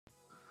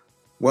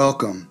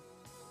Welcome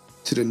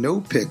to the No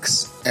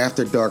Picks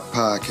After Dark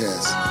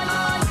podcast.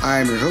 I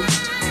am your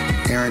host,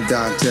 Aaron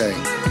Dante.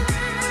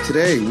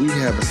 Today we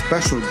have a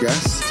special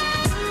guest,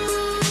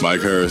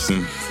 Mike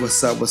Harrison.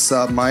 What's up,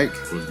 Mike?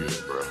 What's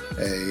good, bro?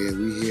 Hey,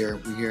 we here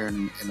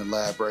in the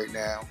lab right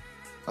now,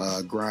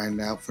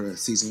 grinding out for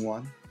season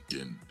 1.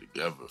 Getting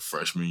together,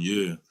 freshman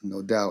year.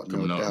 No doubt,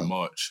 Coming out in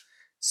March.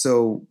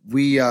 So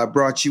we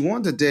brought you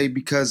on today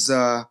because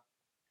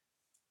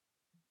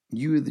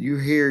you're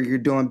here, you're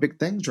doing big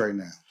things right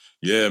now.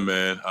 Yeah,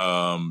 man.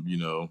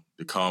 The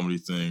comedy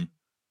thing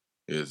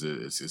is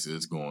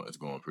going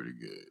pretty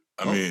good.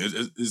 I mean,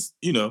 it's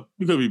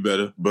it could be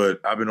better,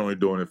 but I've been only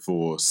doing it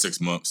for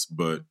 6 months,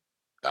 but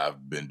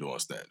I've been doing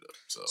stand up.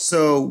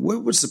 So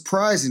what was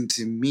surprising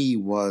to me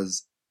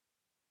was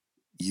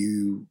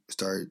you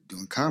started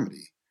doing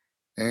comedy,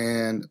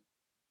 and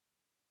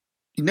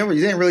you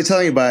didn't really tell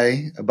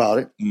anybody about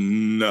it.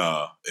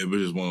 Nah, it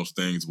was just one of those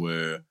things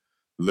where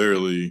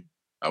literally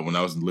when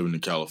I was living in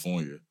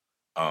California,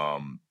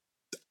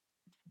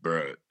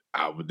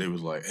 they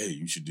was like, hey,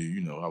 you should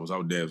do,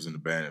 our dad was in the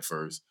band at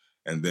first.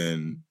 And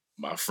then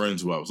my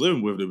friends who I was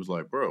living with, they was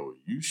like, bro,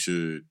 you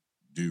should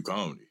do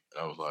comedy.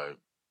 And I was like,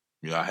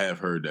 I have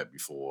heard that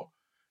before.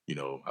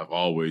 I've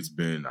always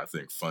been, I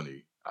think,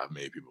 funny. I've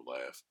made people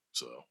laugh.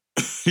 So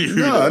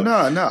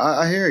No.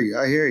 I hear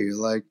you.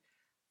 Like,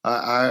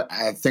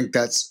 I think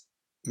that's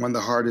one of the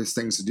hardest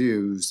things to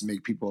do is to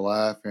make people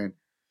laugh and,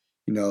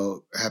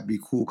 be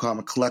cool, calm,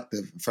 and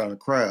collective in front of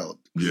the crowd.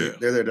 Yeah.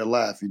 They're there to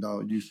laugh, You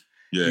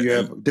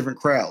have different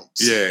crowds.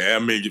 Yeah,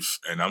 I mean,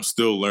 and I'm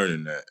still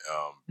learning that.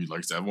 Like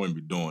I said, I've only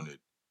been doing it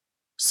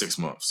 6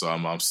 months, so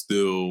I'm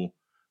still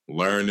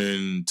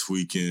learning,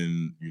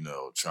 tweaking.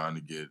 Trying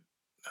to get.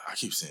 I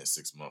keep saying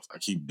 6 months. I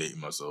keep dating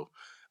myself.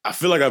 I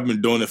feel like I've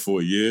been doing it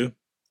for a year.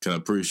 Cause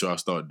I'm pretty sure I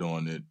start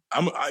doing it.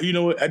 You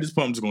know what? At this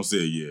point, I'm just gonna say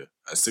a year.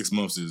 6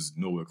 months is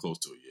nowhere close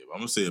to a year. But I'm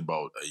gonna say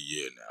about a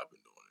year now. I've been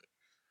doing it.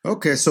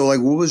 Okay, so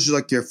like, what was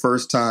your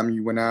first time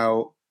you went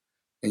out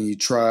and you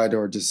tried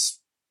or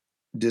just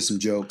did some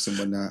jokes and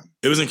whatnot?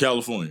 It was in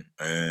California,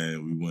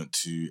 and we went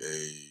to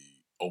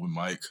a open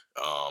mic.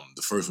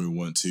 The first one we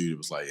went to, it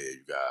was like, hey,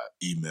 you got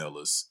email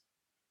us.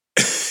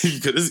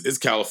 Because it's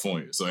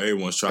California, so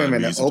everyone's trying to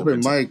be open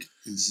mic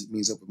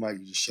means open mic.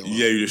 You just show up.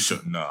 Yeah, you just show.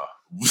 Nah.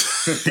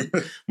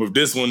 With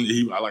this one,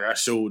 I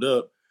showed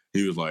up.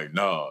 He was like,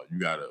 nah, you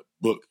gotta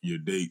book your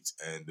dates,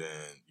 and then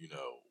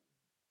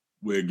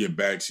we'll get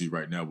back to you.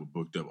 Right now, we're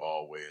booked up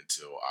all the way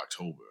until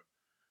October.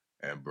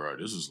 And bro,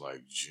 this was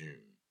like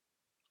June.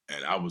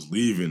 And I was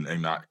leaving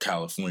in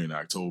California in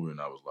October, and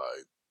I was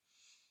like,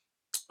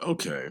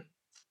 okay.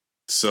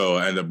 So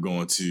I ended up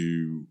going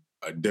to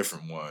a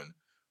different one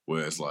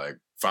where it's like,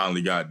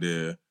 finally got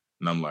there,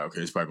 and I'm like,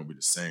 okay, it's probably gonna be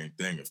the same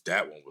thing if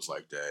that one was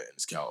like that, and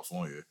it's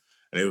California.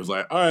 And it was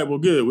like, all right, well,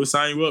 good, we'll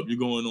sign you up. You're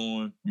going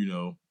on,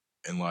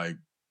 and like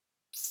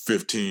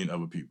 15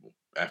 other people.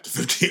 After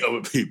 15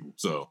 other people.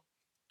 So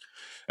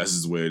that's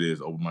just the way it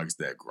is. Open mic's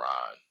that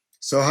grind.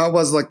 So how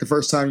was like the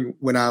first time you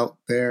went out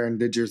there and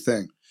did your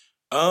thing?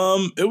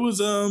 It was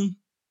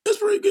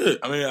pretty good.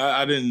 I mean,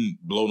 I didn't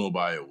blow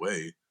nobody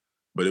away,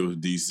 but it was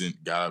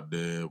decent. Got up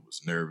there,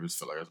 was nervous,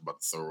 felt like I was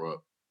about to throw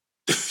up.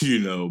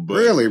 But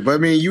really? But I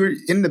mean, you were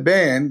in the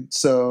band,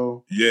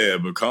 so yeah.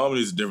 But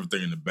comedy is a different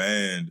thing. In the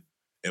band,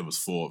 it was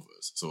 4 of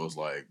us, so it's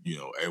like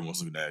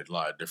everyone's looking at a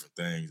lot of different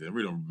things, and it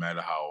really don't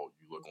matter how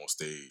you look on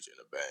stage in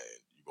a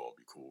band, you're gonna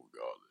be cool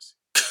regardless.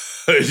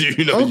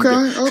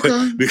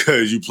 Okay.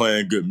 Because you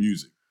playing good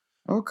music.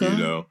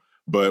 Okay.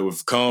 But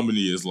with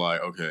comedy, it's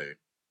like, okay,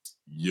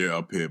 you're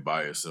up here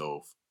by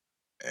yourself,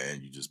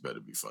 and you just better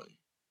be funny.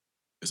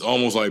 It's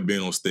almost like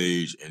being on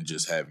stage and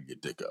just having your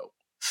dick out.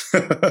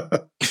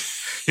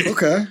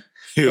 Okay.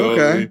 What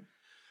I mean?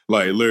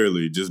 Like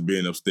literally just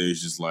being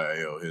upstage, just like,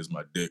 yo, here's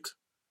my dick.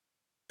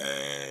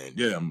 And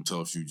yeah, I'm gonna tell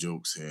a few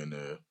jokes here and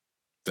there.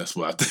 That's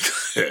what I think.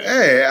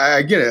 Hey,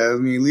 I get it. I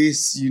mean, at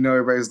least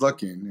everybody's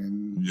looking.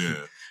 And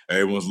yeah,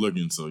 everyone's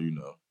looking, so you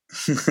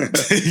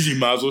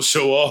might as well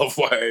show off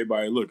while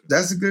everybody looking.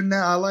 That's a good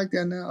now. I like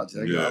that analogy.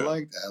 Yeah. I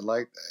like that. I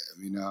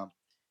mean,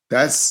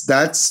 that's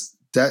the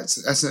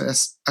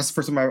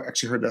first time I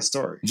actually heard that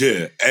story.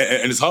 Yeah,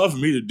 and it's hard for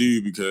me to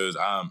do because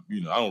I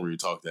don't really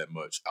talk that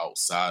much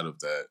outside of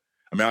that.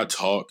 I mean, I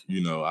talk,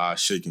 I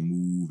shake and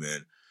move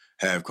and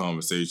have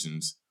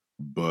conversations,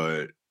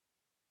 but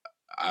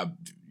I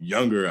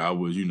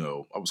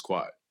was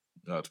quiet.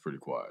 I was pretty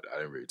quiet. I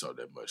didn't really talk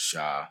that much,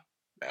 shy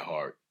at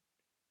heart.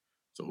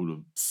 So who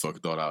the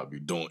fuck thought I would be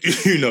doing,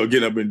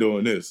 getting up and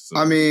doing this? So.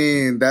 I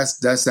mean, that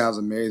sounds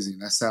amazing.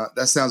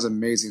 That sounds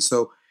amazing.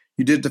 So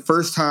you did the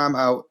first time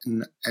out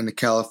in the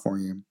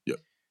California. Yep.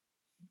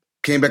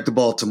 Came back to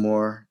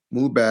Baltimore,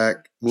 moved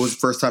back. What was the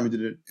first time you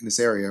did it in this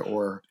area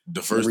or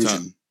the first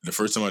time? The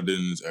first time I did it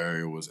in this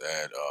area was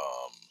at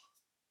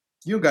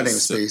You don't got any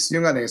space. You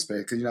don't got any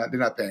space because they're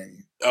not paying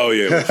you. Oh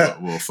yeah,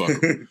 well fuck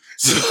them.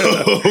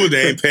 So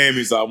they ain't paying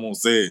me, so I won't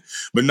say it.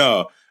 But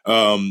no,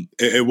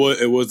 it was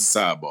a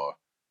sidebar.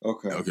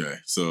 Okay.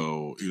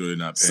 So they're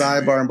not paying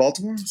sidebar me. in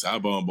Baltimore.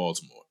 Sidebar in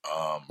Baltimore.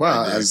 Wow,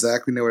 right I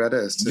exactly know where that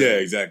is, too. Yeah,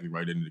 exactly.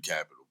 Right in the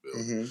Capitol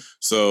building.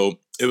 So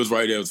it was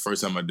right there. It was the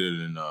first time I did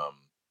it. And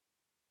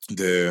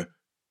their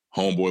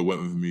homeboy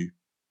went with me,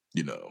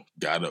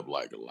 got up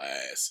like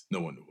last.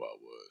 No one knew who I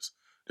was.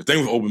 The thing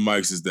with open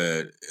mics is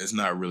that it's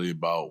not really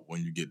about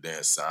when you get there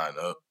and sign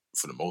up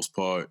for the most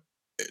part.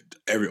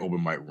 Every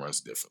open mic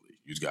runs differently.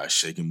 You just got to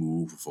shake and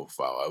move for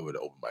however the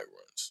open mic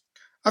runs.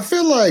 I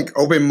feel like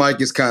open mic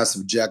is kind of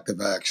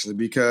subjective, actually,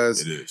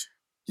 because it is.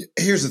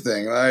 Here's the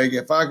thing. Like,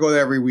 if I go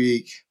there every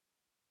week,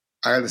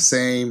 I have the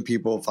same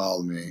people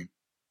follow me.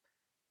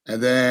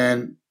 And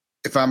then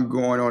if I'm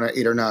going on at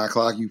 8 or 9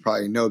 o'clock, you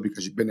probably know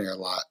because you've been there a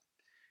lot.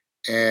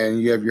 And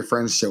you have your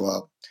friends show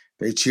up.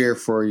 They cheer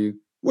for you,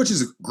 which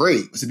is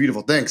great. It's a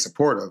beautiful thing,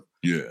 supportive.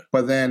 Yeah.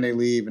 But then they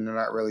leave and they're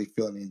not really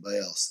feeling anybody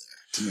else there.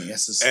 To me,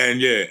 that's just...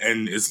 And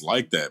it's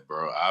like that,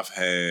 bro. I've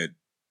had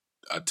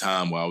a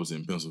time where I was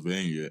in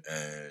Pennsylvania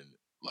and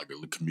like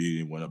a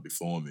comedian went up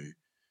before me,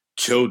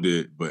 killed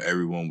it, but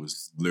everyone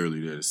was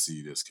literally there to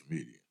see this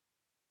comedian.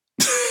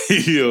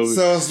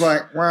 So it's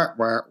like, wah,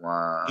 wah,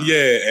 wah.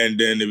 Yeah, and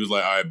then it was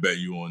like, all right, bet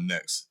you on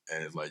next.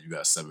 And it's like, you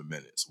got 7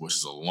 minutes, which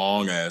is a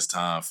long ass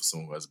time for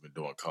someone who hasn't been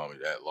doing comedy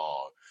that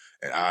long.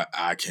 And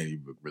I can't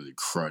even really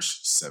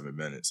crush 7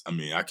 minutes. I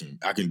mean, I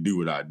can do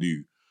what I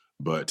do,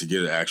 but to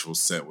get an actual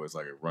set where it's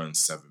like it runs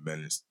 7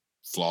 minutes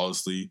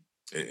flawlessly,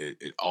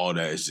 it all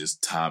that is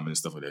just time and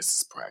stuff like that.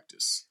 It's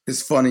practice.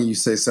 It's funny you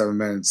say 7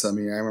 minutes. I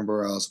mean, I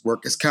remember I was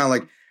working. It's kind of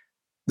like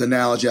the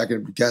analogy I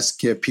can guess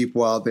give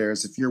people out there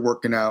is if you're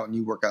working out and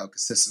you work out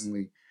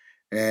consistently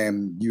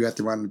and you have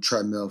to run the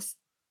treadmill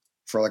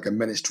for like a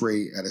minute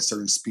straight at a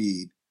certain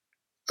speed,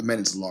 a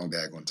minute's a long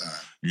daggone time.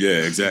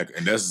 Yeah, exactly.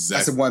 And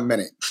that's a 1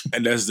 minute.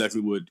 And that's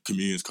exactly what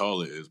comedians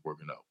call it, is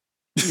working out.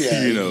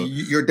 Yeah,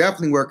 you're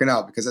definitely working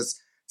out because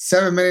that's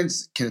 7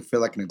 minutes can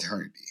feel like an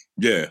eternity.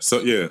 Yeah. So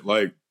yeah,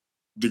 like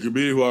the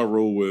comedian who I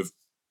roll with,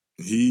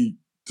 he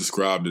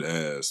described it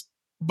as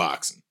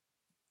boxing.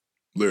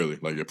 Literally,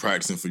 like you're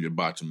practicing for your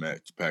boxing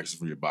match,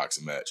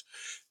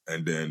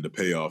 and then the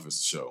payoff is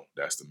the show.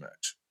 That's the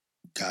match.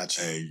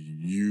 Gotcha. And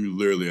you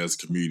literally, as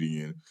a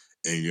comedian,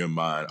 in your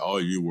mind,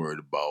 all you're worried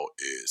about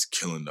is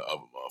killing the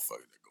other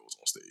motherfucker that goes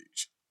on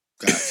stage.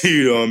 Gotcha.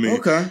 You know what I mean?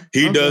 Okay.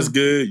 He does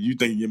good. You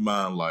think in your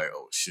mind like,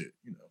 oh shit,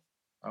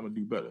 I'm gonna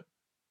do better.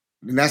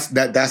 And that's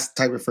the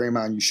type of frame of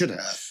mind you should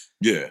have.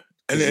 Yeah,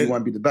 and you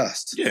want to be the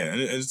best. Yeah, and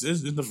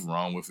there's nothing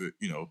wrong with it.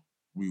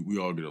 We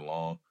all get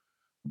along,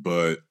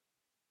 but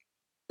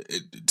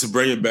to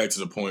bring it back to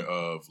the point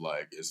of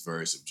like it's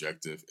very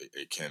subjective.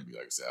 It can be,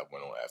 like I said, I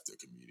went on after a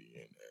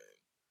comedian and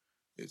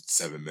it's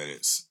 7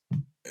 minutes,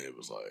 and it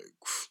was like,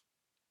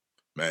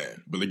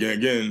 man. But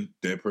again,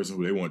 that person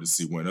who they wanted to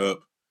see went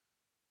up.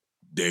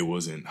 They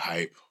wasn't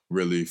hype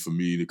really for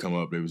me to come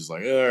up. They was just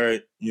like, all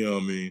right, you know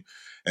what I mean?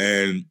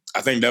 And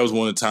I think that was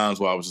one of the times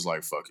where I was just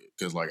like, fuck it.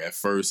 Because like at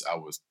first I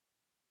was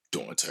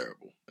doing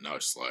terrible. And I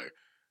was just like,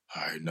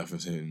 all right,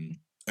 nothing's hitting.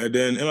 And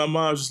then in my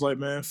mind, I was just like,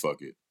 man,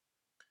 fuck it.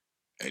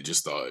 And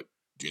just thought,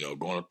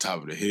 going up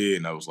top of the head.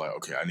 And I was like,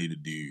 okay, I need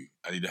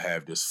to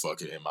have this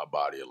fucking in my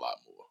body a lot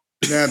more.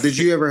 Now,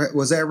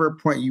 was there ever a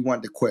point you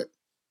wanted to quit?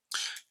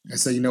 And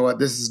say, you know what,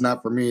 this is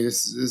not for me.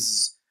 This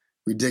is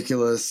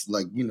ridiculous.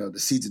 Like, the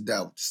seeds of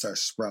doubt start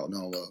sprouting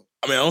all over.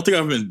 I mean, I don't think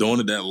I've been doing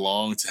it that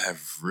long to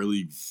have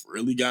really,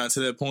 really gotten to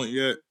that point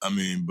yet. I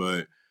mean,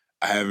 but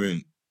I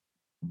haven't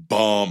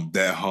bombed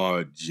that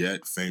hard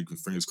yet,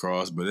 fingers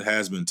crossed. But it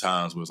has been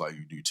times where it's like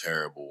you do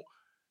terrible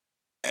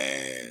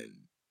and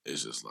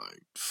it's just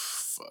like,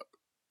 fuck,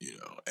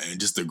 and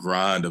just the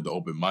grind of the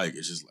open mic,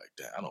 it's just like,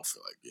 damn, I don't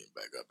feel like getting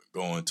back up and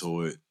going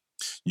to it,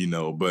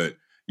 but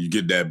you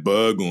get that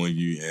bug on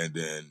you, and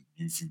then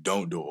if you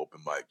don't do an open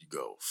mic, you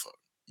go, fuck,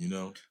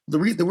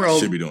 I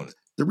should be doing it.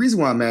 The reason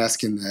why I'm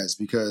asking that is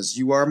because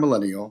you are a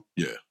millennial.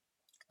 Yeah.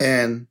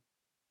 And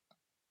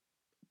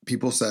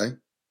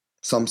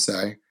some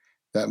say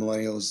that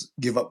millennials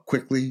give up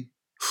quickly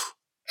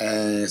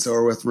and it's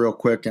over with real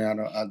quick, and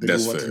they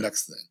move on to the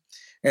next thing.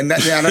 And I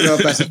don't know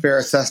if that's a fair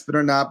assessment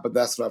or not, but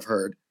that's what I've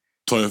heard.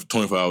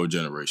 24-hour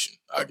generation.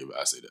 I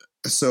say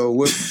that. So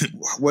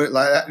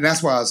and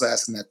that's why I was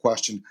asking that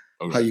question.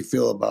 Okay. How you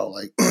feel about,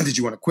 like, did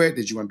you want to quit?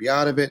 Did you want to be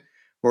out of it?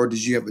 Or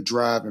did you have a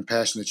drive and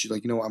passion that you're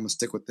like, I'm going to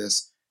stick with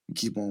this and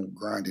keep on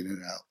grinding it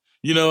out?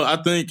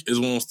 I think it's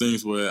one of those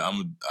things where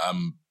I'm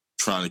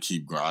trying to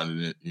keep grinding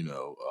it.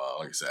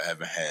 Like I said, I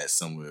haven't had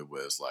somewhere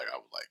where it's like, I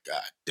was like,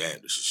 God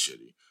damn, this is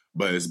shitty.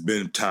 But it's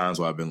been times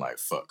where I've been like,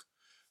 fuck.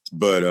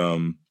 But,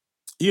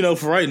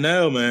 for right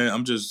now, man,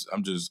 I'm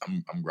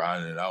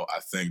grinding it out. I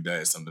think that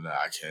is something that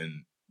I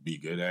can be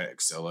good at,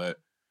 excel at.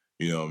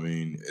 You know what I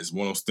mean? It's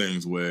one of those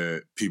things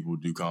where people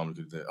do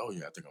comedy that, oh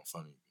yeah, I think I'm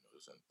funny,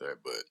 this and that,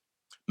 but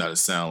not to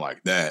sound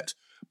like that.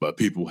 But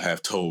people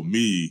have told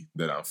me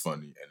that I'm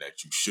funny and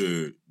that you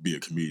should be a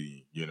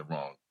comedian. You're in the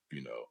wrong,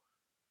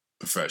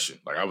 profession.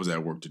 Like I was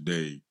at work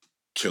today,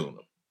 killing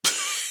them.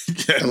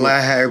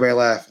 Everybody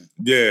laughing.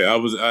 Yeah, I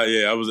was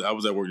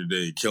at work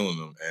today, killing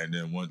them, and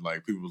then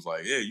people was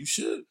like, yeah, you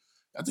should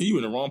I think you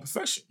in the wrong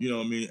profession. You know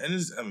what I mean? And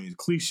it's, I mean,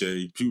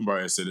 cliche. People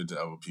probably have said it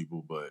to other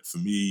people, but for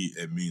me,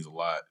 it means a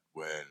lot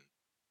when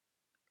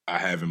I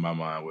have in my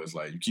mind where it's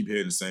like you keep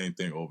hearing the same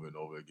thing over and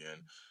over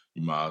again.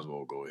 You might as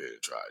well go ahead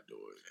and try to do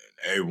it.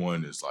 And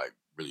everyone is like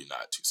really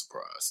not too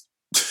surprised.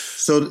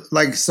 So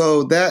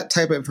that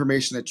type of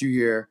information that you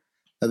hear,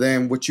 and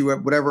then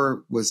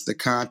whatever was the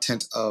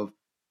content of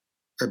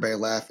everybody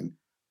laughing,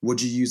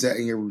 would you use that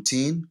in your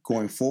routine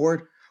going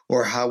forward,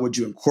 or how would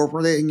you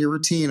incorporate it in your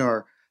routine?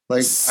 Or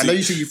like, I know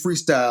you say you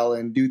freestyle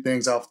and do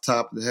things off the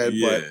top of the head,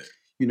 but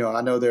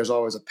I know there's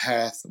always a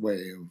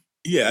pathway of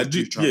I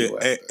do.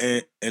 Yeah,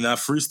 and I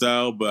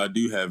freestyle, but I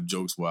do have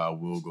jokes where I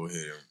will go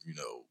ahead and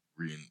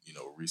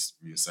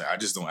say. I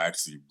just don't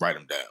actually write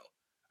them down.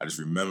 I just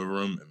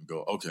remember them and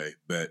go, okay,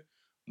 bet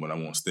when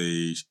I'm on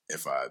stage,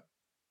 if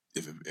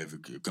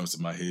it comes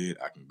to my head,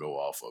 I can go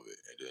off of it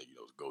and then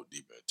go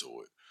deeper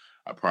into it.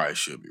 I probably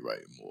should be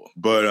writing more,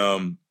 but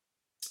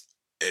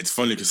it's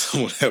funny because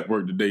someone at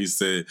work today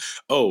said,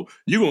 "Oh,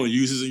 you're gonna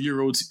use this in your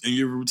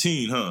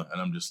routine, huh?"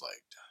 And I'm just like,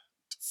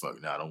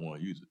 "Fuck, now I don't want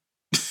to use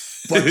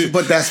it."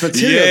 But that's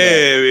material.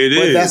 Yeah, though. It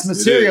is. That's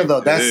material, though.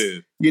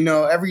 That's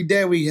every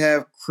day we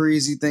have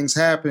crazy things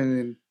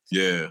happen,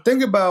 and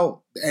think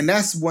about, and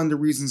that's one of the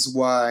reasons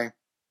why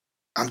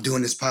I'm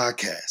doing this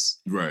podcast,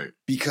 right?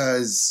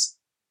 Because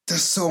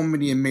there's so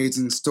many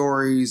amazing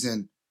stories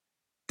and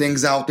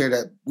things out there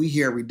that we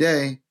hear every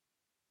day,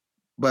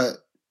 but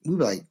we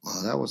were like,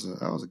 "Well, that was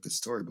a good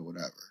story, but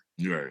whatever."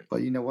 Right.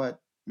 But you know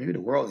what? Maybe the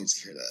world needs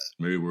to hear that.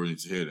 Maybe the world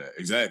needs to hear that.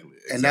 Exactly.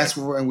 And that's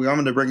where I'm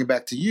going to bring it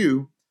back to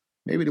you.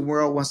 Maybe the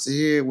world wants to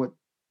hear what's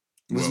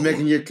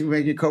making your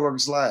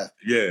coworkers laugh.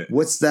 Yeah.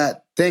 What's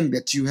that thing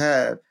that you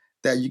have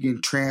that you can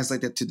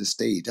translate that to the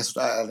stage? That's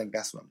what I think.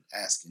 That's what I'm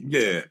asking.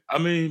 Yeah. I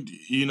mean,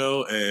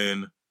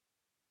 and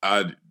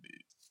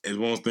it's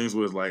one of those things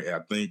where it's like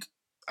I think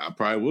I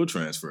probably will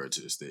transfer it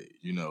to the stage.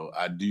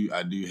 I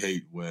do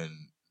hate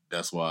when.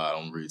 That's why I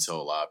don't really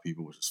tell a lot of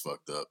people, which is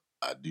fucked up.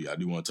 I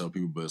do want to tell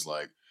people, but it's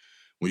like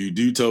when you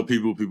do tell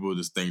people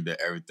just think that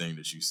everything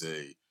that you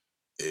say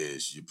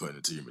is you putting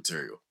it to your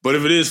material. But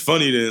if it is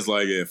funny, then it's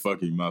like, yeah,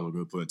 fuck it, you might as well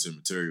go put it to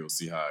material,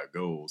 see how it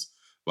goes.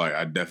 Like,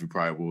 I definitely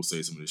probably will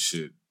say some of the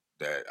shit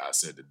that I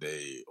said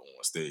today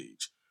on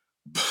stage.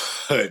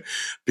 But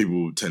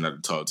people tend not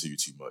to talk to you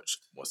too much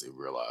once they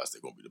realize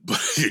they're going to be the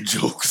butt of your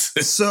jokes.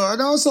 So, I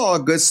know it's all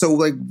good. So,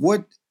 like,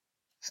 what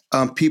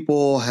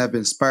people have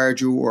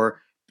inspired you,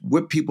 or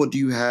what people do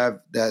you have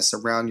that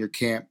surround your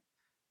camp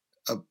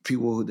of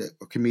people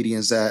or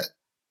comedians that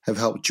have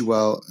helped you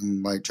out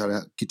and like try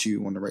to get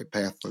you on the right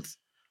path with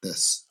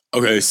this?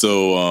 Okay,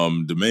 so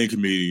the main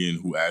comedian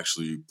who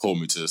actually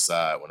pulled me to the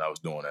side when I was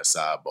doing that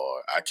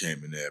sidebar, I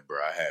came in there, bro.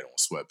 I had on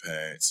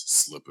sweatpants,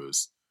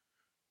 slippers,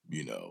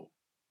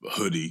 a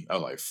hoodie. I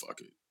was like,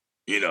 fuck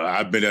it.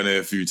 I've been down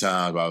there a few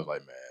times, but I was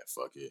like, man,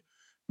 fuck it.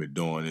 Been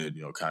doing it,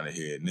 kind of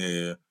here and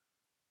there.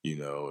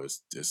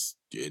 It's just,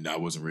 and I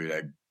wasn't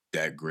really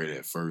that great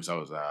at first. I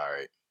was like, all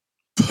right.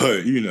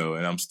 But,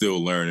 and I'm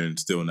still learning,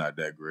 still not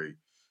that great,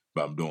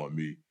 but I'm doing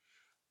me.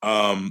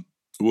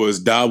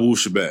 Was Dawu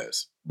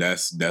Shabazz.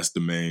 That's the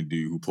main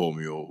dude who pulled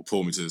me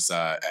to the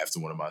side after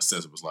one of my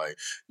sets. Was like,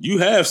 you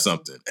have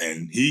something.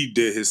 And he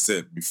did his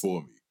set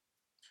before me.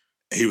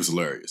 And he was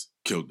hilarious.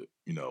 Killed it.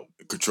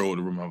 Controlled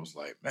the room. I was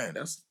like, man,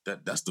 that's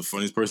the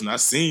funniest person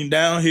I've seen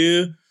down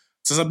here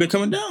since I've been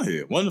coming down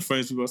here. One of the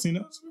funniest people I've seen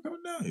since I've been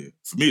coming down here.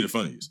 For me, the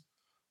funniest.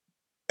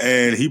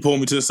 And he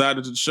pulled me to the side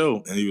of the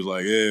show. And he was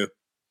like, yeah,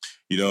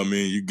 you know what I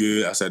mean? You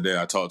good? I sat there.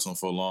 I talked to him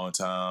for a long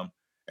time.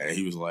 And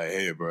he was like,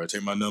 hey, bro,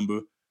 take my number.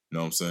 You know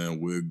what I'm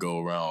saying? We'll go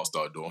around,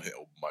 start doing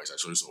open mics. I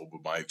show you some open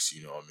mics,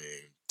 you know what I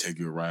mean? Take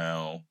you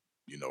around,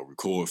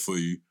 record for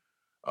you,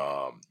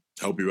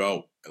 help you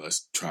out, and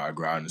let's try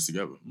grinding this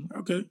together.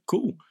 Okay,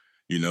 cool.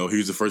 He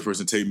was the first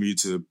person to take me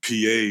to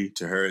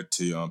PA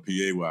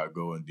where I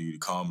go and do the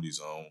Comedy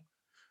Zone.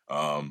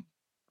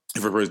 The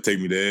first person to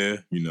take me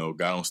there,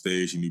 got on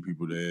stage, he knew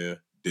people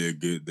there, did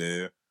good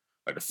there.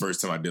 Like the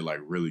first time I did like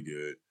really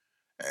good.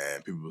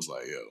 And people was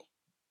like, yo,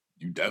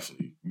 you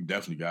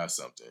definitely got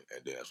something.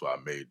 And then that's why I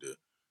made the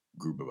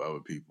group of other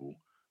people.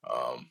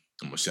 I'm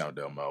gonna shout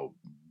them out.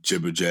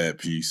 Jibber Jab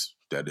Peace.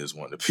 That is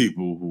one of the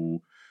people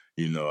who,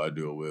 I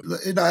do it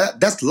with.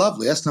 That's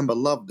lovely. That's number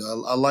love.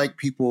 I like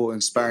people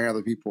inspiring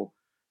other people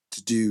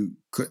to do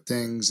good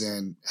things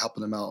and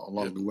helping them out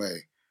along the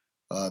way.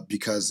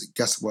 Because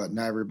guess what?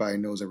 Not everybody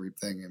knows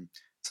everything, and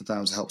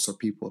sometimes it helps our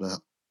people to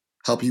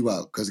help you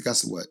out. Because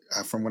guess what?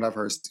 From what I've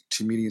heard,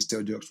 comedians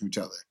steal jokes from each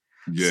other.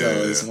 Yeah. So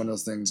it's one of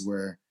those things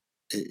where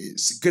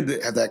it's good to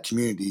have that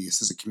community. It's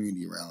just a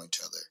community around each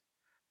other.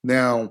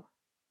 Now,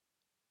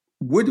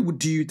 what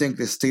do you think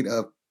the state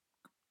of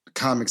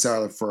comics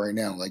are for right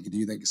now? Like, do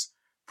you think it's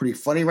pretty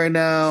funny right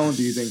now?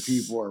 Do you think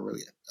people are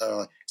really?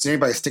 Is there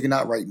anybody sticking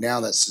out right now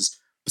that's just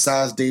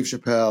besides Dave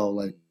Chappelle?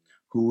 Like,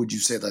 who would you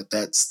say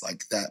that's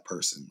like that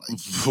person? Like,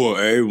 for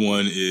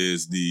everyone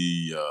is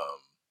the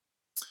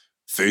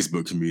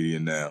Facebook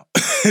comedian now.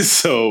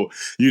 So,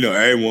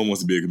 everyone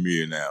wants to be a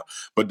comedian now.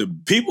 But the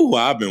people who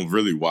I've been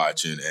really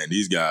watching, and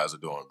these guys are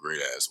doing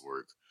great ass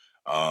work,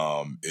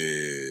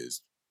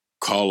 is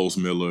Carlos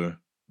Miller,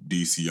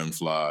 DC Young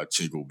Fly,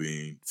 Chico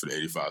Bean for the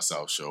 85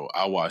 South show.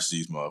 I watch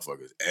these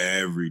motherfuckers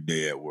every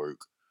day at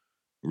work.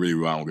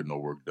 Really, I don't get no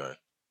work done.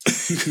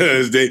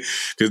 Because they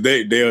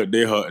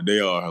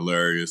are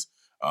hilarious.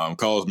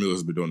 Carlos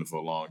Miller's been doing it for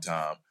a long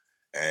time.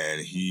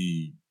 And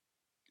he,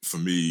 for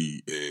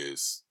me,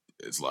 it's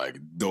like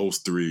those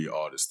three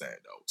are the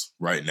standouts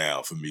right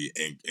now for me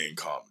in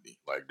comedy.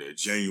 Like they're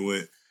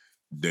genuine,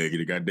 they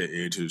got their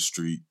ear to the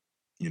street.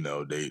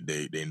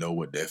 They know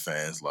what their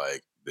fans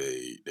like.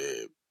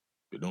 They're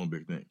doing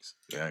big things.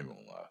 I ain't gonna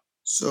lie.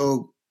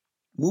 So,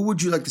 what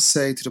would you like to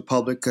say to the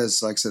public?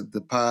 Because, like I said,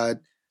 the pod,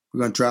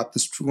 we're gonna drop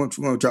this. We're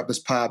gonna drop this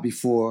pod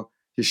before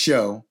the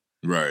show,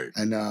 right?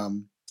 And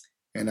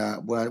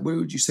what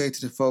would you say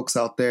to the folks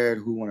out there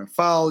who want to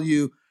follow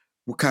you?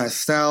 What kind of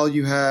style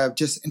you have?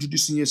 Just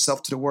introducing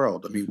yourself to the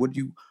world. I mean, what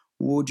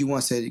would you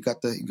want to say? You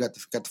got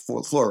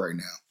the floor right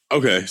now.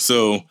 Okay,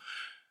 so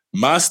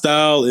my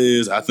style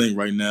is, I think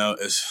right now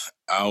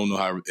I don't know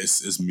how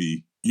it's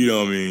me. You know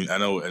what I mean? I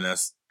know, and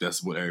that's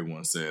what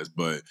everyone says,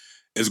 but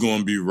it's going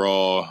to be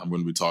raw. I'm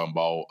going to be talking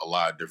about a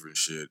lot of different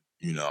shit.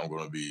 I'm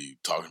going to be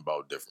talking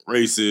about different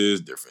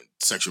races, different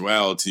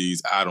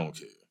sexualities. I don't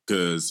care,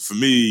 because for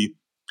me,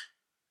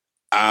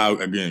 I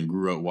again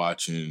grew up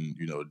watching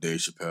Dave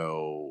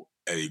Chappelle,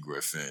 Eddie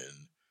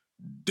Griffin.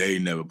 They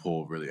never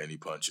pulled really any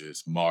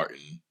punches.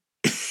 Martin,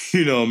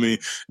 you know what I mean,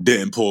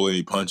 didn't pull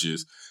any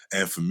punches.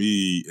 And for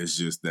me, it's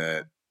just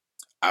that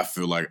I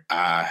feel like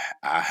I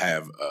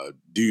have a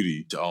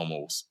duty to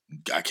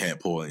I can't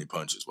pull any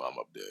punches while I'm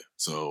up there.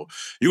 So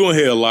you're going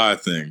to hear a lot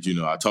of things.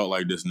 I talk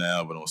like this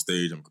now, but on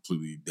stage, I'm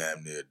completely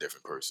damn near a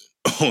different person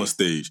on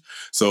stage.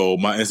 So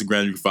my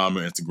Instagram, you can find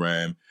me on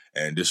Instagram.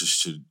 And this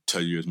should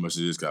tell you as much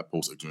as this. I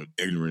post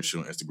ignorant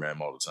shit on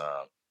Instagram all the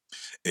time.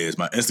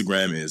 My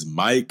Instagram is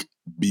Mike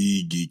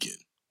B. Geekin.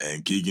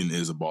 And Geekin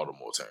is a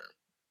Baltimore term.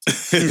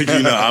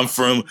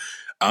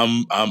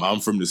 I'm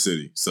from the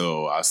city,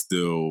 so I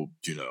still,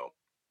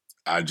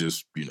 I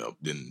just,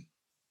 didn't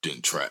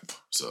trap.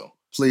 So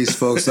please,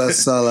 folks,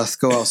 let's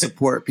go out,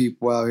 support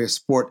people out here,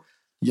 support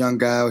young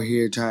guy out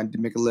here trying to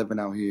make a living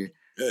out here.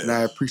 Yeah. And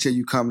I appreciate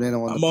you coming in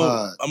on the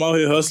pod. I'm out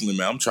here hustling,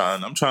 man. I'm trying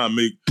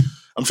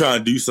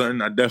to do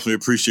something. I definitely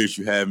appreciate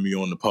you having me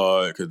on the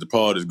pod, because the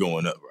pod is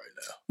going up right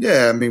now.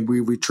 Yeah, I mean,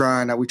 we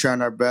trying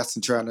our best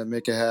and trying to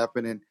make it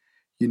happen. And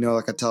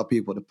like I tell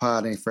people, the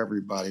pod ain't for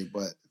everybody,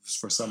 but it's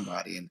for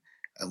somebody, and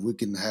we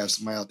can have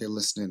somebody out there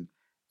listening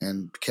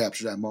and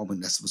capture that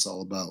moment. That's what it's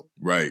all about.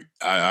 Right.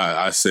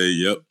 I say,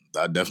 yep.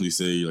 I definitely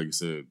say, like I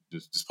said,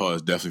 this part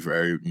is definitely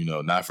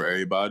for not for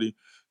everybody.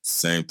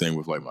 Same thing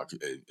with like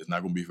it's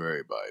not gonna be for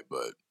everybody,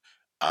 but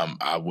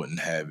I wouldn't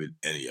have it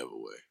any other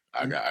way.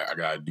 I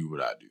gotta do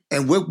what I do.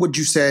 And what would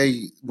you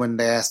say when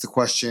they ask the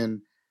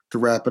question to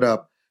wrap it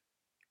up?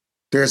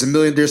 There's a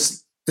million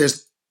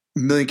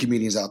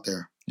comedians out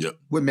there. Yep.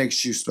 What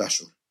makes you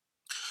special?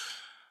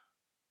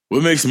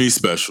 What makes me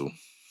special?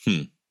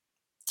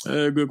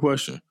 Good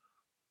question.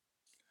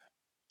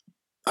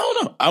 I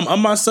don't know. I'm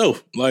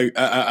myself. Like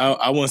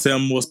I wouldn't say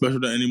I'm more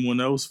special than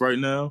anyone else right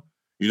now.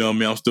 You know what I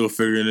mean? I'm still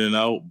figuring it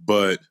out.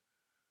 But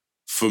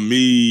for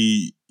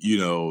me,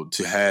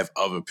 to have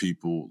other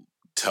people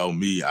tell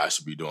me I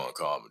should be doing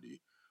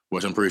comedy,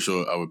 which I'm pretty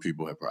sure other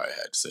people have probably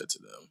had said to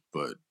them.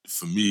 But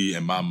for me,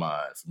 in my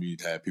mind, for me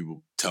to have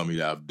people tell me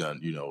that I've done,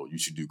 you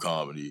should do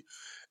comedy,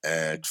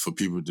 and for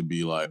people to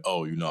be like,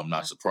 oh, I'm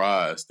not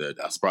surprised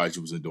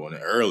you wasn't doing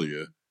it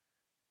earlier,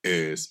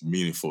 is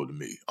meaningful to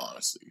me,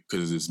 honestly,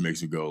 because it just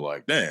makes me go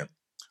like, damn,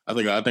 I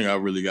think I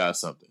really got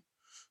something.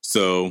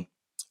 So,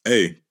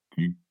 hey,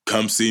 you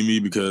come see me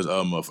because a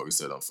motherfucker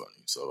said I'm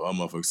funny. So a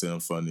motherfucker said I'm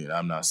funny, and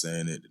I'm not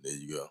saying it. And there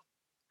you go.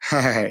 All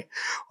right.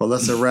 Well,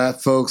 that's a wrap,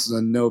 folks,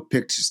 on No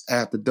Pictures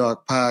After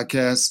Dark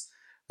podcast.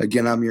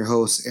 Again, I'm your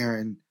host,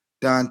 Aaron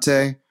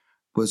Dante.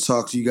 We'll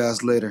talk to you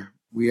guys later.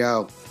 We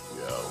out.